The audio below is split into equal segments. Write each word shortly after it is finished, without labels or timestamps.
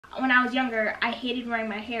when I was younger, I hated wearing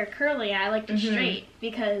my hair curly. I liked it straight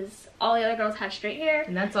because all the other girls had straight hair.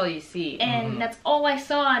 And that's all you see. And that's all I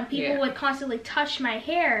saw. And people would constantly touch my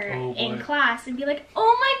hair in class and be like,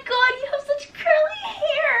 "Oh my God, you have such curly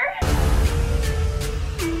hair!"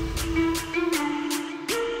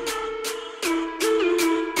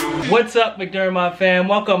 What's up, McDermott fam?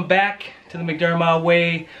 Welcome back to the McDermott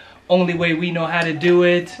way. Only way we know how to do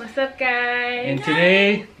it. What's up, guys? And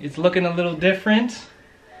today, it's looking a little different.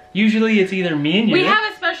 Usually it's either me and you. We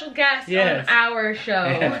have a special guest on our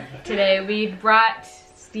show today. We brought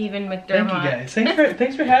Steven McDermott. Thank you guys.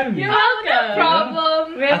 Thanks for having me. You're welcome. No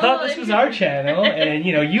problem. I thought this was our channel, and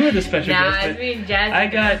you know, you were the special guest. It's me and Jazzy. I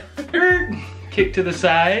got kicked to the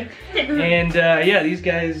side, and yeah, these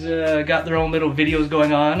guys got their own little videos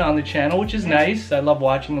going on the channel, which is nice. I love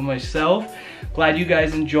watching them myself. Glad you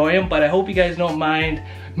guys enjoy them, but I hope you guys don't mind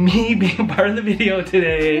me being part of the video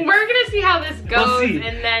today. We're gonna see how this goes, we'll see.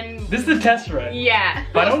 And then this is the test run. Yeah.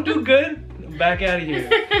 If I don't do good, I'm back out of here.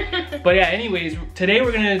 But yeah, anyways, today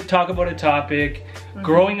we're gonna talk about a topic: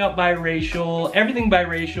 growing up biracial, everything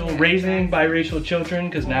biracial, raising biracial children,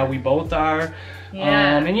 because now we both are.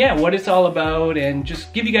 And yeah, what it's all about, and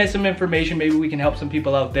just give you guys some information. Maybe we can help some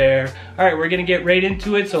people out there. All right, we're gonna get right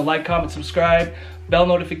into it. So like, comment, subscribe, bell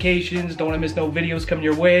notifications. Don't want to miss no videos coming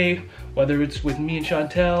your way, whether it's with me and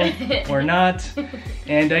Chantel or not.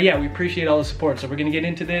 And yeah, we appreciate all the support. So we're gonna get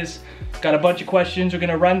into this. Got a bunch of questions we're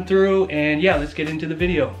gonna run through, and yeah, let's get into the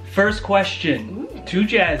video. First question to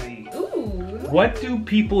Jazzy. What do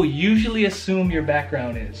people usually assume your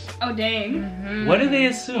background is? Oh dang. What do they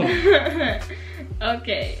assume?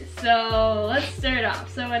 Okay, so let's start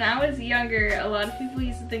off. So when I was younger, a lot of people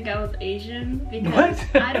used to think I was Asian because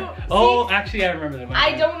I don't. Oh, actually, I remember that.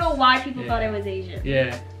 I don't know why people thought I was Asian.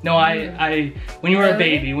 Yeah. No, I when you were a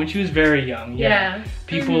baby, when she was very young,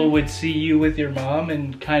 people would see you with your mom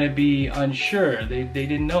and kind of be unsure. They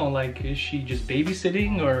didn't know, like, is she just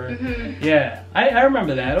babysitting or? Yeah, I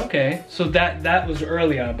remember that. Okay, so that was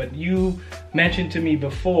early on. But you mentioned to me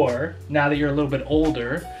before, now that you're a little bit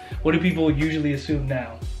older, what do people usually assume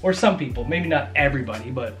now? Or some people, maybe not everybody,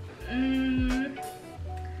 but.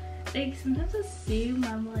 They sometimes assume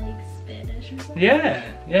I'm like Spanish or something. Yeah.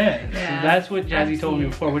 So that's what Jazzy told me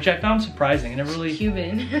before, which I found surprising. I never really.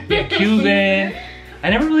 Cuban. Yeah, Cuban. I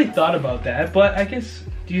never really thought about that, but I guess,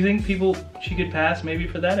 do you think she could pass maybe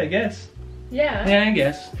for that? I guess. Yeah. Yeah, I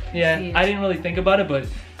guess. Yeah, I didn't really think about it, but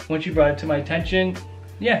once you brought it to my attention,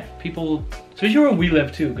 yeah, people, especially where we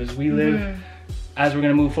live too, because we live. As we're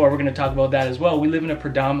gonna move forward, we're gonna talk about that as well. We live in a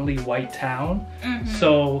predominantly white town,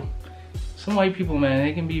 so some white people, man,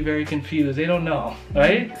 they can be very confused. They don't know,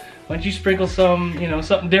 right? Once you sprinkle some, you know,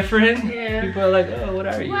 something different, people are like, oh, what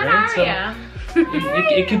are you, right?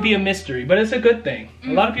 It could be a mystery, but it's a good thing.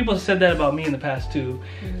 A lot of people have said that about me in the past too.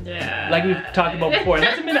 Yeah. Like we've talked about before. It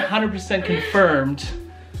hasn't been 100% confirmed.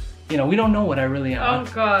 You know, we don't know what I really am.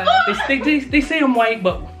 Oh God. They say I'm white,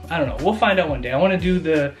 but I don't know. We'll find out one day. I want to do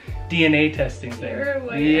the DNA testing thing.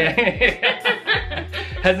 Yeah.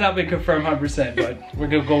 Has not been confirmed 100%, but we're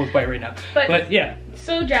gonna go with white right now. But yeah.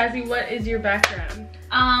 So Jazzy, what is your background?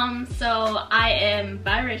 So I am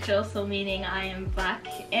biracial, so meaning I am black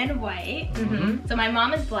and white. So my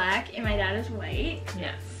mom is black and my dad is white.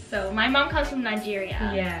 Yes. So my mom comes from Nigeria.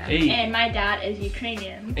 Yeah. And my dad is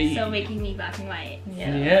Ukrainian, so making me black and white.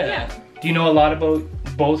 Yeah. Do you know a lot about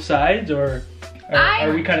both sides, or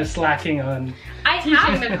are we kind of slacking on? I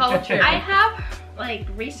have the culture. I have like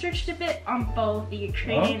researched a bit on both the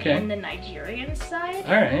Ukrainian and the Nigerian side.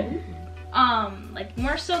 All right. Like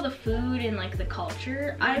more so the food and like the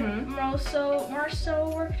culture. I've more so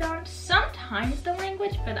worked on. Sometimes the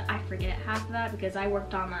language, but I forget half of that because I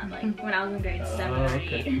worked on that like when I was in grade 7 or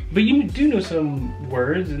 8. But you do know some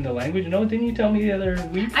words in the language, no? Didn't you tell me the other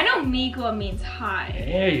week? I know Migwa means hi.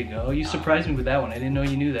 There you go. You surprised me with that one. I didn't know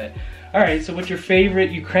you knew that. All right, so what's your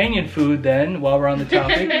favorite Ukrainian food then, while we're on the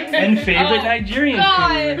topic, and favorite Nigerian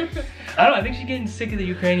food? I don't know, I think she's getting sick of the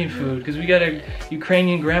Ukrainian food, because we got a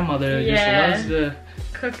Ukrainian grandmother who just loves the...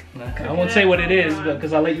 Cook I won't say what it is,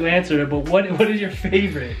 because I'll let you answer it, but what is your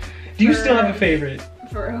favorite? Do you still have a favorite?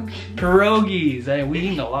 Pierogies. Pierogies. We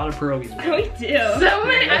eat a lot of pierogies. We do. So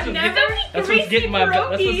many. That's what's getting my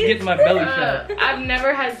belly fat. I've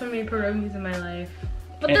never had so many pierogies in my life.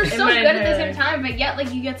 But they're so good at the same time, but yet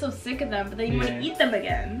like you get so sick of them, but then you want to eat them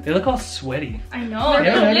again. They look all sweaty. I know.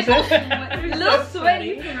 Little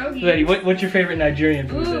sweaty pierogies. What's your favorite Nigerian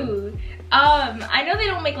food then? I know they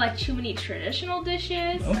don't make like too many traditional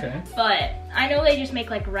dishes. Okay. But I know they just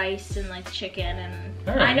make like rice and like chicken, and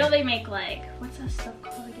I know they make like, what's that stuff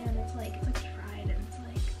called again? It's like fried and it's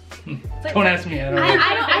like like, don't ask me. I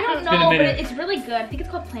don't know, but it's really good. I think it's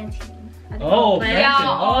called plantain. Oh, plantain. Yeah,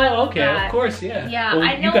 oh, okay, of course, yeah. Yeah, well,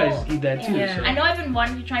 I know. You guys eat that too. Yeah. So. I know I've been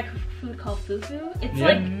wanting to try food called fufu. It's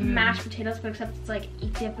like mashed potatoes, but except it's like you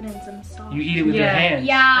dip it in some sauce. You eat it with your hands.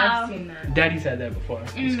 Yeah. I've seen that. Daddy's had that before.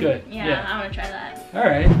 It's good. Yeah, I want to try that.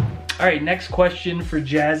 All right, next question for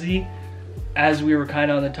Jazzy. As we were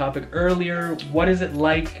kind of on the topic earlier, what is it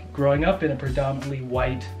like growing up in a predominantly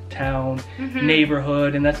white town,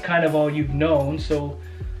 neighborhood, and that's kind of all you've known, so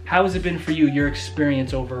how has it been for you, your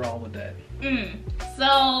experience overall with that?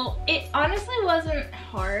 So, it honestly wasn't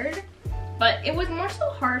hard, but it was more so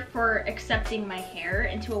hard for accepting my hair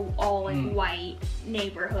into an all like white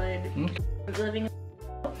neighborhood. Living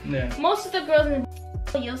most of the girls in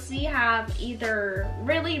the you'll see have either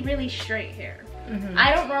really straight hair.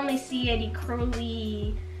 I don't normally see any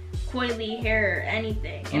curly, coily hair or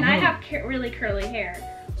anything, and I have really curly hair.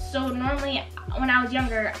 So normally, when I was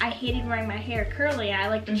younger, I hated wearing my hair curly. I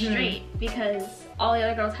liked it straight because all the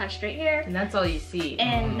other girls had straight hair. And that's all you see.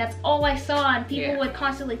 And that's all I saw, and people would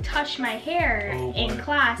constantly touch my hair in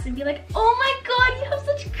class and be like, oh my god, you have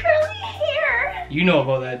such curly hair. You know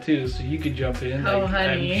about that too, so you could jump in. Oh,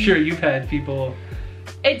 honey. I'm sure you've had people...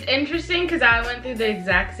 It's interesting because I went through the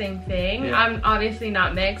exact same thing. Yeah. I'm obviously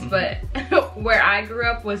not mixed, but where I grew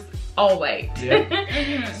up was all white.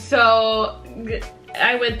 Yeah. So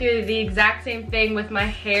I went through the exact same thing with my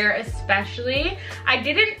hair, especially. I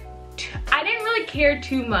didn't really care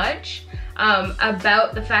too much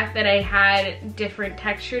about the fact that I had different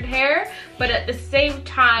textured hair, but at the same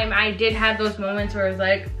time, I did have those moments where I was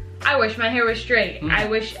like, I wish my hair was straight. I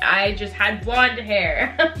wish I just had blonde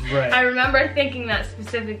hair. Right. I remember thinking that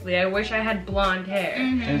specifically. I wish I had blonde hair.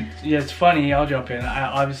 Yeah, it's funny. I'll jump in.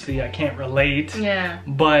 Obviously, I can't relate. Yeah.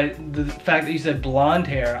 But the fact that you said blonde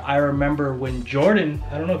hair, I remember when Jordan,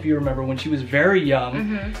 I don't know if you remember, when she was very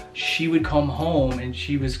young, she would come home and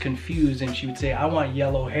she was confused and she would say, I want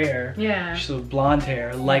yellow hair. Yeah. So blonde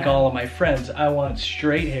hair, like all of my friends. I want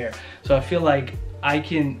straight hair. So I feel like I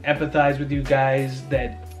can empathize with you guys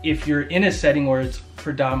that if you're in a setting where it's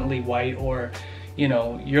predominantly white, or you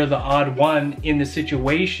know, you're the odd one in the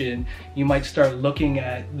situation, you might start looking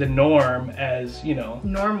at the norm as, you know,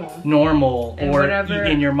 normal, and or whatever,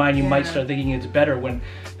 in your mind you might start thinking it's better when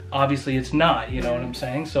obviously it's not, you know what I'm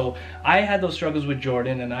saying? So I had those struggles with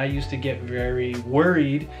Jordan, and I used to get very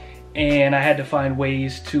worried, and I had to find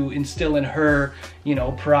ways to instill in her, you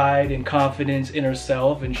know, pride and confidence in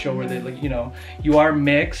herself and show her that, like, you know, you are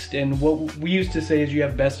mixed, and what we used to say is you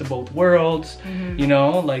have best of both worlds, you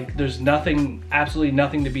know, like there's nothing, absolutely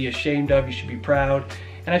nothing to be ashamed of, you should be proud.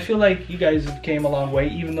 And I feel like you guys have came a long way,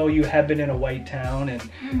 even though you have been in a white town and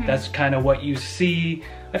that's kind of what you see.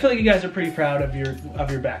 I feel like you guys are pretty proud of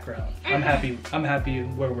your background. I'm happy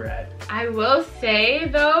where we're at. I will say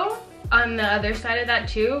though, on the other side of that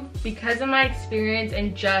too, because of my experience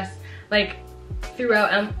and just like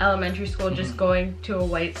throughout elementary school, just going to a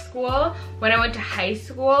white school, when I went to high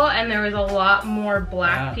school and there was a lot more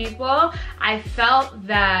black people, I felt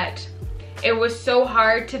that it was so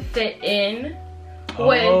hard to fit in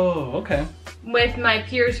with my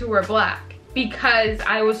peers who were black, because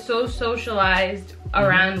I was so socialized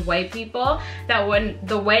around white people that when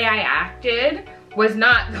the way I acted was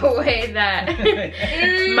not the way that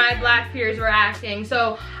my black peers were acting.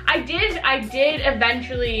 So I did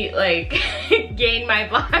eventually like gain my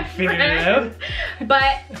black friends.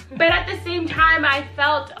 But at the same time, I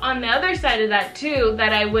felt on the other side of that too,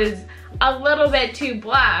 that I was a little bit too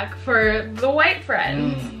black for the white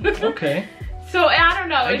friends. Okay. So I don't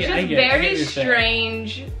know, it's just very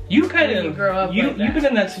strange. You kind of grow up. You've been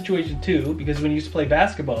in that situation too, because when you used to play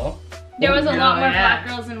basketball, there was a lot more black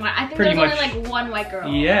girls than white. I think there was only like one white girl.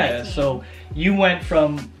 Yeah, so you went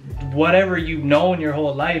from whatever you've known your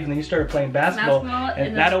whole life, and then you started playing basketball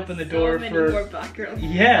and that opened the door for more black girls.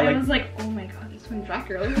 Yeah, I was like, oh my god, there's so many black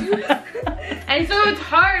girls. And so it's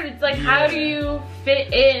hard. It's like, how do you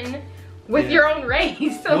fit in with your own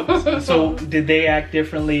race? So did they act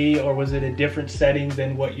differently, or was it a different setting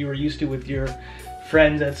than what you were used to with your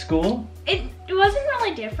friends at school? It wasn't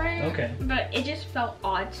really different. Okay. But it just felt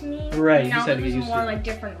odd to me. Right. Now there's more like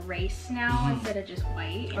different race now instead of just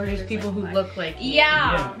white. Or just people who look like you.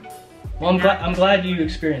 Yeah. Well, I'm glad you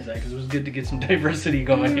experienced that, because it was good to get some diversity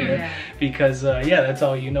going here. Because that's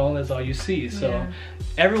all you know, and that's all you see. So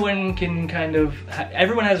everyone can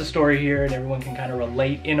everyone has a story here, and everyone can kind of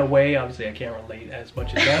relate in a way. Obviously, I can't relate as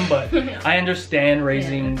much as them, but I understand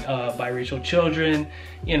raising biracial children.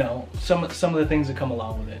 You know, some of the things that come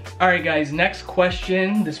along with it. All right, guys. Next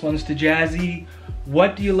question. This one's to Jazzy.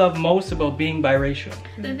 What do you love most about being biracial?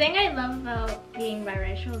 The thing I love about being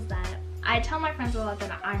biracial is that I tell my friends a lot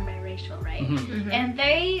that I'm biracial, right? And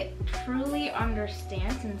they truly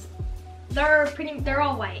understand, since they're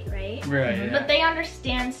all white, right? Right. But they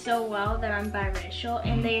understand so well that I'm biracial,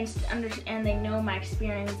 and they know my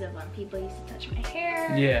experience of when people used to touch my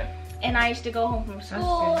hair. Yeah. And I used to go home from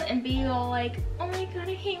school and be all like, oh my god,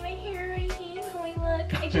 I hate my hair, I hate how I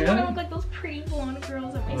look. I just want to look like those pretty blonde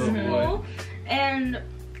girls at my school. And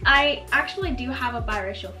I actually do have a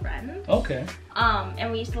biracial friend. Okay.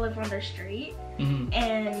 And we used to live on their street.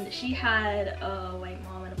 And she had a white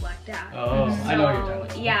mom and a black dad. Oh, so, I know what you're talking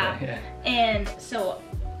about. Yeah. Okay, and so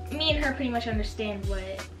me and her pretty much understand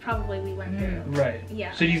what probably we went through. Right.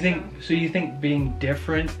 Yeah. So do you think being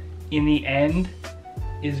different in the end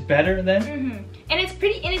is better then? And it's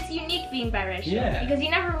unique being biracial. Yeah. Because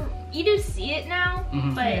you do see it now,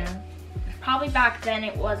 but probably back then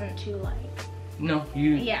it wasn't too like. No,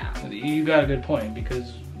 you got a good point,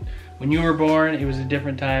 because when you were born, it was a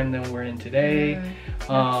different time than we're in today.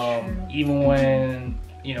 Even when,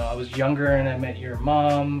 you know, I was younger and I met your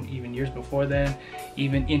mom, even years before then,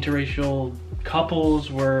 even interracial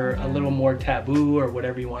couples were a little more taboo, or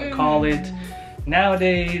whatever you want to call it.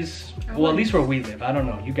 Nowadays, well, at least where we live, I don't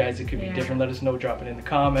know, you guys, it could be different. Let us know, drop it in the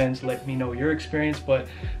comments, let me know your experience. But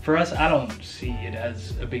for us, I don't see it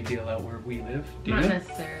as a big deal out where we live. Do you? Not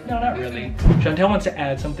necessarily. No, not really. Chantel wants to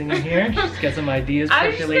add something in here. Just get some ideas. I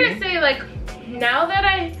was just gonna say, like, now that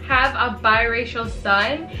I have a biracial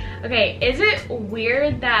son, okay, is it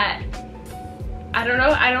weird that, I don't know,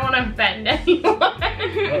 I don't want to offend anyone.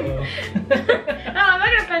 No, I'm not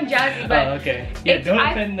gonna offend Jazzy, but okay. Yeah, don't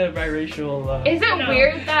offend the biracial. Is it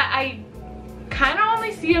weird that I kind of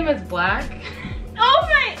only see him as black? Oh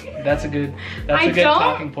my! That's a good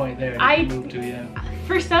talking point there to move to, yeah.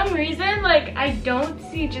 For some reason, like, I don't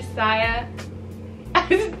see Josiah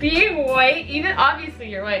as being white. Even obviously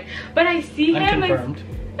you're white, but I see him Unconfirmed.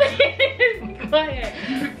 Go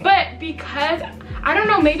ahead. But because I don't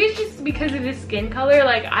know, maybe it's just because of his skin color.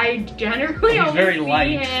 Like, I generally only very see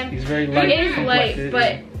light. him. He's very light. He is light,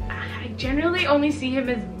 but I generally only see him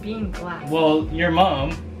as being black. Well, your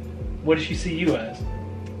mom, what does she see you as?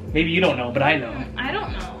 Maybe you don't know, but I know. I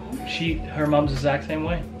don't know. Her mom's the exact same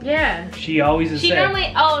way. Yeah. She always is. She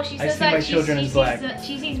normally, she says that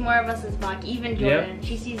she sees more of us as black. Even Jordan,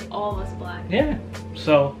 she sees all of us black. Yeah.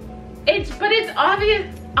 So. It's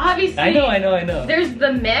obvious. Obviously. I know. There's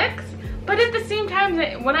the mix. But at the same time,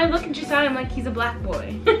 when I look at Josiah, I'm like, he's a black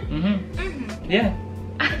boy. Yeah.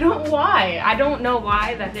 I don't know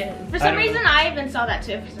why that is. For some reason, I even saw that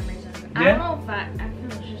too. For some reason, I don't know if I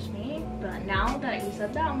feel it's just me, but now that you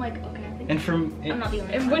said that, I'm like, okay, I think I'm not the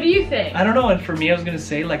only one. What do you think? I don't know. And for me, I was gonna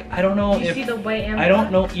say, like, I don't know if you see the white and I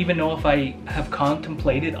don't even know if I have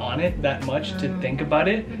contemplated on it that much to think about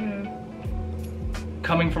it.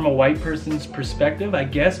 Coming from a white person's perspective, I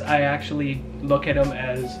guess I actually look at him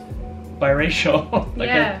as biracial.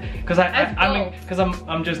 Because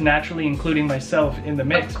I'm just naturally including myself in the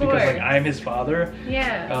mix, because like I'm his father.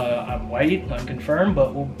 I'm white, unconfirmed,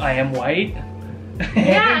 but I am white.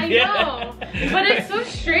 I know. But it's so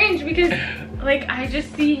strange because like I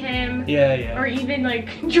just see him or even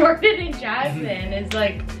like Jordan and Jasmine is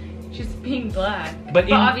like just being black.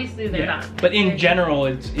 But obviously they're not. But in general,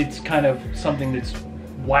 it's kind of something that's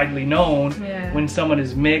widely known. When someone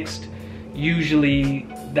is mixed, usually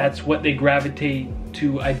that's what they gravitate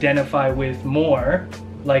to identify with more,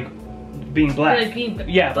 like being black. Like being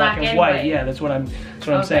black and white. Yeah, that's what I'm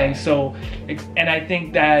saying. So, and I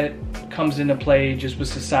think that comes into play just with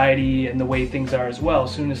society and the way things are as well.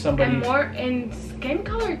 As soon as somebody, and more in skin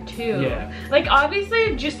color too. Yeah. Like obviously,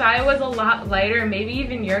 if Josiah was a lot lighter, maybe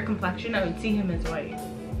even your complexion, I would see him as white.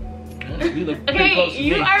 We look pretty close to me.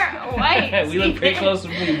 You are white. We look pretty close to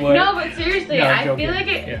me, boy. No, but seriously, I feel like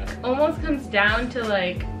it almost comes down to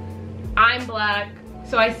like, I'm black,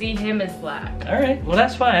 so I see him as black. All right, well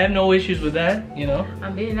that's fine. I have no issues with that, you know.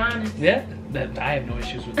 I'm being honest. Yeah, I have no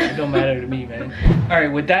issues with that. It don't matter to me, man. All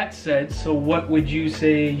right, with that said, so what would you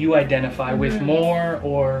say you identify with more,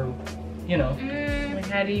 or, you know? Like,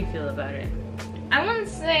 how do you feel about it? I wouldn't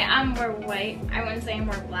say I'm more white. I wouldn't say I'm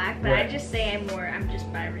more black, but I just say I'm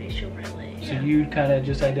just biracial, really. So you kind of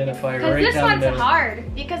just identify right down. Because this one's there.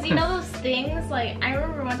 hard. Because you know those things, like, I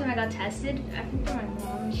remember one time I got tested, I think to my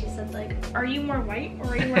mom, and she said, like, are you more white or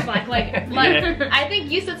are you more black? Like, I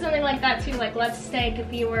think you said something like that too, like, let's say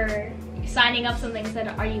if you were signing up something said,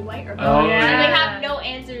 are you white or black? And they have no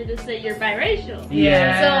answer to say you're biracial.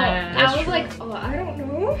 So I was like, oh, I don't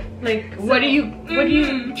know. Like, what do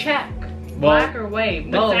you check? black or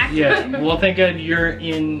white, both. Yeah, well, thank God you're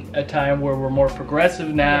in a time where we're more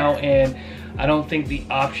progressive now, and I don't think the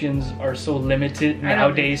options are so limited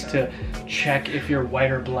nowadays to check if you're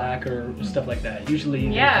white or black or stuff like that. Usually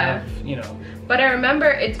they have, you know. But I remember,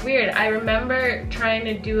 it's weird, I remember trying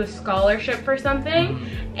to do a scholarship for something,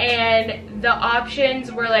 and the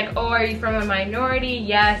options were like, oh, are you from a minority?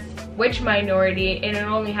 Yes. Which minority? And it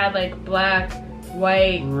only had like black,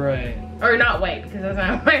 white, or not white because that's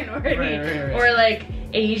not a minority, or like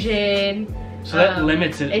Asian. So that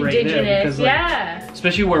limits it right there, because like,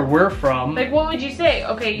 especially where we're from. Like, what would you say?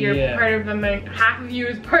 Okay, you're part of half of you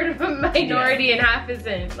is part of a minority and half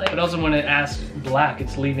isn't. Like, but also when it asks black,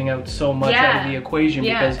 it's leaving out so much out of the equation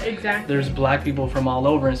because there's black people from all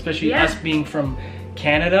over, and especially us being from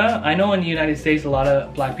Canada. I know in the United States a lot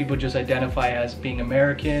of black people just identify as being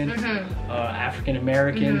American, African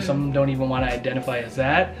American. Some don't even want to identify as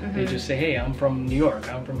that. They just say, hey, I'm from New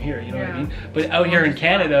York, I'm from here, you know what I mean? But out here in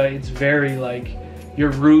Canada, it's very like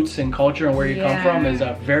your roots and culture and where you come from is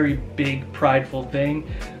a very big prideful thing.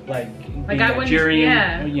 Like being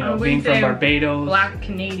Nigerian, you know, being from Barbados. Black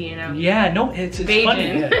Canadian. No, it's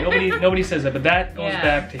funny. Nobody says that, but that goes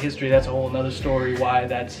back to history. That's a whole nother story why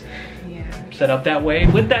that's set up that way.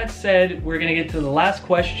 With that said, we're gonna get to the last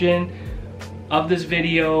question of this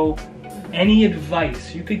video. Any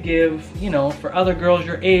advice you could give, you know, for other girls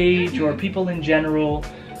your age or people in general,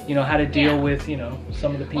 you know, how to deal with, you know,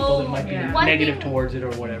 some of the people that might be negative towards it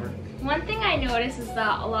or whatever. One thing I noticed is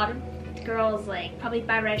that a lot of girls, like probably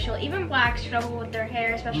biracial, even black, struggle with their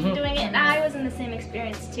hair, especially doing it. And I was in the same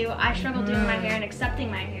experience too. I struggled doing my hair and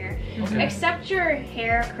accepting my hair. Accept your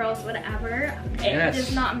hair, curls, whatever. It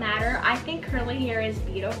does not matter. I think curly hair is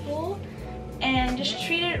beautiful, and just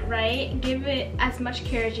treat it right. Give it as much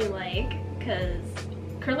care as you like, because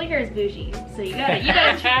curly hair is bougie, so you gotta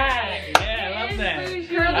I love that. Curly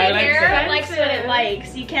hair likes what it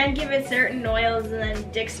likes. You can't give it certain oils and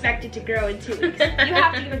then expect it to grow in 2 weeks. You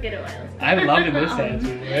have to give it good oils. I'm loving this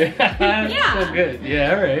answer, right? That's so good.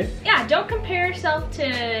 Yeah, alright. Yeah, don't compare yourself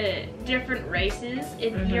to different races.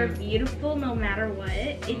 If you're beautiful no matter what,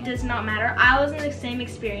 it does not matter. I was in the same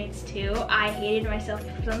experience too. I hated myself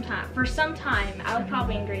for some time. I was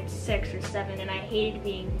probably in grade 6 or 7, and I hated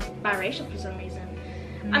being biracial for some reason.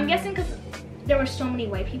 I'm guessing because there were so many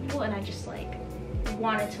white people, and I just like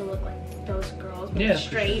wanted to look like those girls with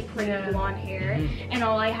straight, pretty blonde hair, and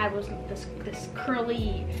all I had was this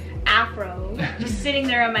curly afro just sitting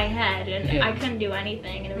there on my head, and I couldn't do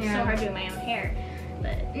anything, and it was so hard doing my own hair.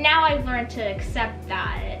 But now I've learned to accept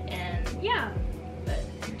that, and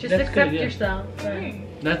just accept yourself.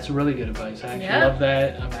 That's really good advice. I actually love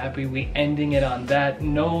that. I'm happy we ending it on that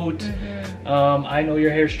note. I know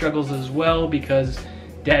your hair struggles as well because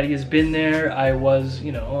Daddy has been there. I was,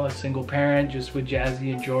 you know, a single parent just with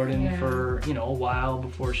Jazzy and Jordan for, you know, a while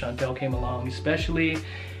before Chantel came along especially.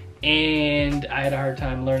 And I had a hard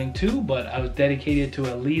time learning too, but I was dedicated to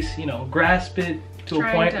at least, you know, grasp it to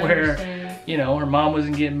a point where, you know, her mom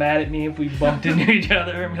wasn't getting mad at me if we bumped into each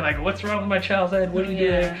other and be like, what's wrong with my child's head? What are you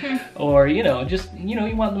doing? Or, you know, just, you know,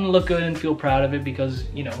 you want them to look good and feel proud of it because,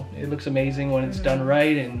 you know, it looks amazing when it's done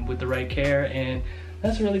right and with the right care. And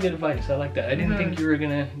that's really good advice. I like that. I didn't think you were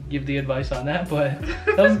gonna give the advice on that, but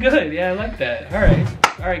that was good. Yeah, I like that.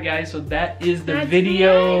 All right, guys. So that is the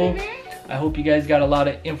video. I hope you guys got a lot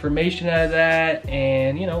of information out of that,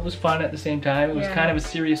 and you know, it was fun at the same time. It was kind of a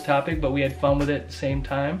serious topic, but we had fun with it at the same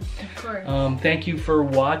time. Of course. Thank you for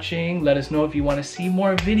watching. Let us know if you want to see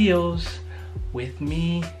more videos with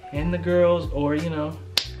me and the girls, or you know,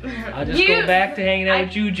 I'll just go back to hanging out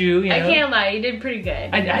with Juju. You know? I can't lie, you did pretty good.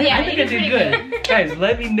 I think I did good. Guys,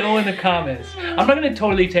 let me know in the comments. I'm not gonna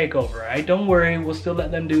totally take over, right? Don't worry, we'll still let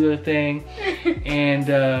them do their thing.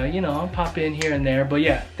 And you know, I'll pop in here and there. But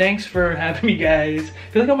yeah, thanks for having me, guys.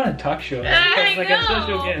 I feel like I'm on a talk show. Like a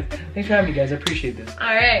special guest. Thanks for having me, guys. I appreciate this.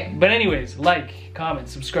 Alright. But anyways, like, comment,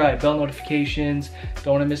 subscribe, bell notifications.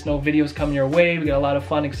 Don't want to miss no videos coming your way. We got a lot of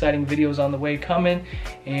fun, exciting videos on the way coming.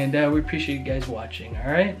 And we appreciate you guys watching,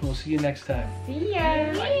 alright? We'll see you next time. See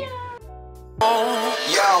ya. Bye.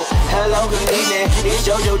 Yo, hello, good evening. It's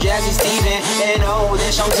JoJo, Jazzy, Steven, and oh,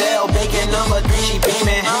 this Chantel, bacon number 3, she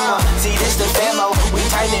beaming. See, this the famo, we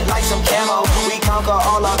tighten it like some camo. We conquer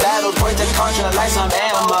all our battles, point to contra like some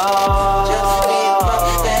ammo.